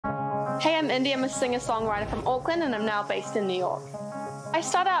Hey, I'm Indy. I'm a singer-songwriter from Auckland and I'm now based in New York. I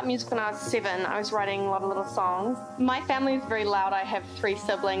started out music when I was 7. I was writing a lot of little songs. My family is very loud. I have 3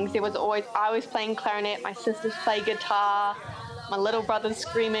 siblings. I was playing clarinet, my sisters play guitar, my little brother's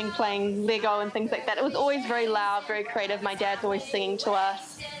screaming, playing Lego and things like that. It was always very loud, very creative. My dad's always singing to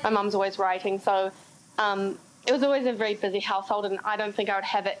us. My mum's always writing. So it was always a very busy household, and I don't think I would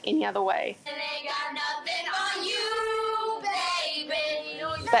have it any other way.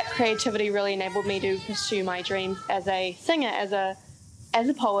 That creativity really enabled me to pursue my dreams as a singer, as a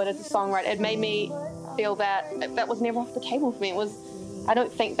poet, as a songwriter. It made me feel that that was never off the table for me. I don't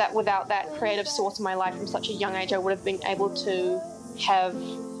think that without that creative source in my life from such a young age, I would have been able to have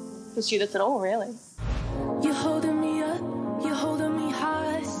pursued this at all, really. You're holding me up, you're holding me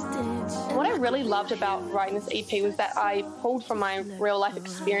hostage. What I really loved about writing this EP was that I pulled from my real life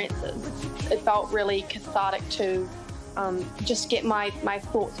experiences. It felt really cathartic to just get my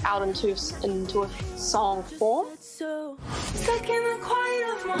thoughts out into a song form. Stuck in the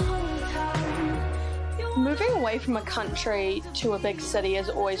quiet of my hometown. Moving away from a country to a big city is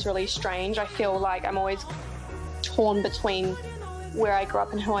always really strange. I feel like I'm always torn between where I grew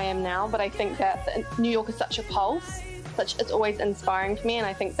up and who I am now, but I think that New York is such a pulse. It's always inspiring for me, and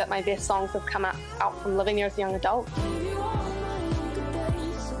I think that my best songs have come out from living there as a young adult.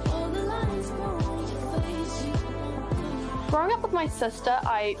 Growing up with my sister,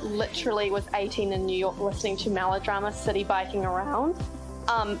 I literally was 18 in New York listening to melodrama, city biking around.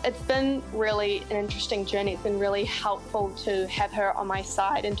 It's been really an interesting journey. It's been really helpful to have her on my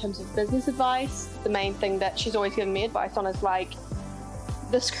side in terms of business advice. The main thing that she's always given me advice on is like,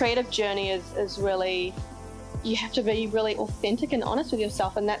 this creative journey is really, you have to be really authentic and honest with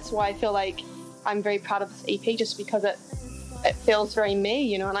yourself, and that's why I feel like I'm very proud of this EP, just because it feels very me,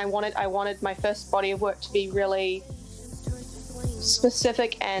 you know, and I wanted my first body of work to be really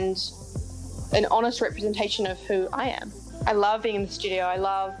specific and an honest representation of who I am. I love being in the studio. I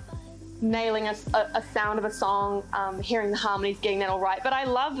love nailing a sound of a song, hearing the harmonies, getting that all right. But I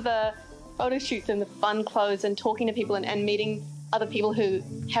love the photo shoots and the fun clothes and talking to people and meeting other people who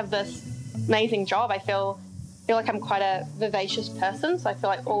have this amazing job. I feel like I'm quite a vivacious person, so I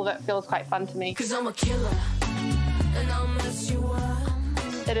feel like all of it feels quite fun to me. 'Cause I'm a killer, and I'll mess you up.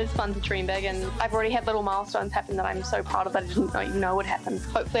 It is fun to dream big, and I've already had little milestones happen that I'm so proud of that I didn't even know would happen.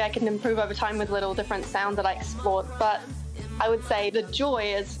 Hopefully I can improve over time with little different sounds that I explore, but I would say the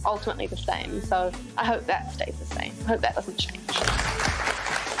joy is ultimately the same, so I hope that stays the same. I hope that doesn't change.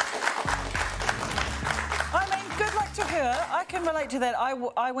 I mean, good luck to her. I can relate to that.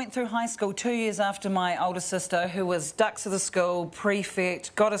 I went through high school 2 years after my older sister, who was dux of the school,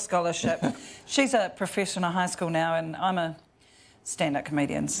 prefect, got a scholarship. She's a professor in a high school now, and I'm a stand-up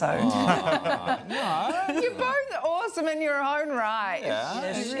comedian, so... No. You're both awesome in your own right.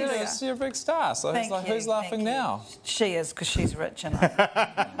 Yeah, you're a big star, so who's laughing now? She is, because she's rich and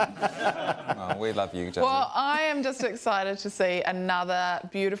Oh, we love you, Jazzy. Well, I am just excited to see another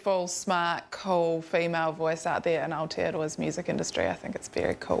beautiful, smart, cool female voice out there in Aotearoa's music industry. I think it's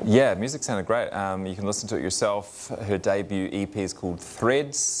very cool. Yeah, music sounded great. You can listen to it yourself. Her debut EP is called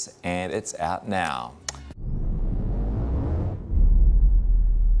Threads, and it's out now.